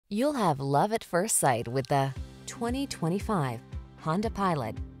You'll have love at first sight with the 2025 Honda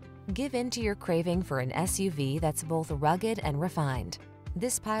Pilot. Give in to your craving for an SUV that's both rugged and refined.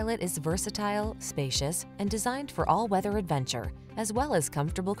 This Pilot is versatile, spacious, and designed for all-weather adventure, as well as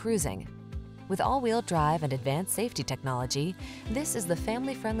comfortable cruising. With all-wheel drive and advanced safety technology, this is the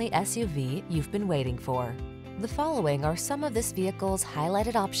family-friendly SUV you've been waiting for. The following are some of this vehicle's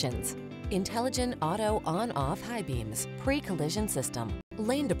highlighted options: intelligent auto on-off high beams, pre-collision system,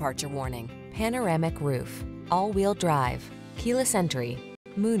 lane departure warning, panoramic roof, all-wheel drive, keyless entry,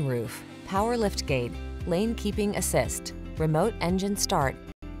 moonroof, power liftgate, lane keeping assist, remote engine start.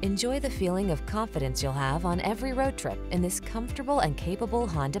 Enjoy the feeling of confidence you'll have on every road trip in this comfortable and capable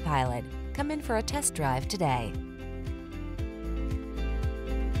Honda Pilot. Come in for a test drive today.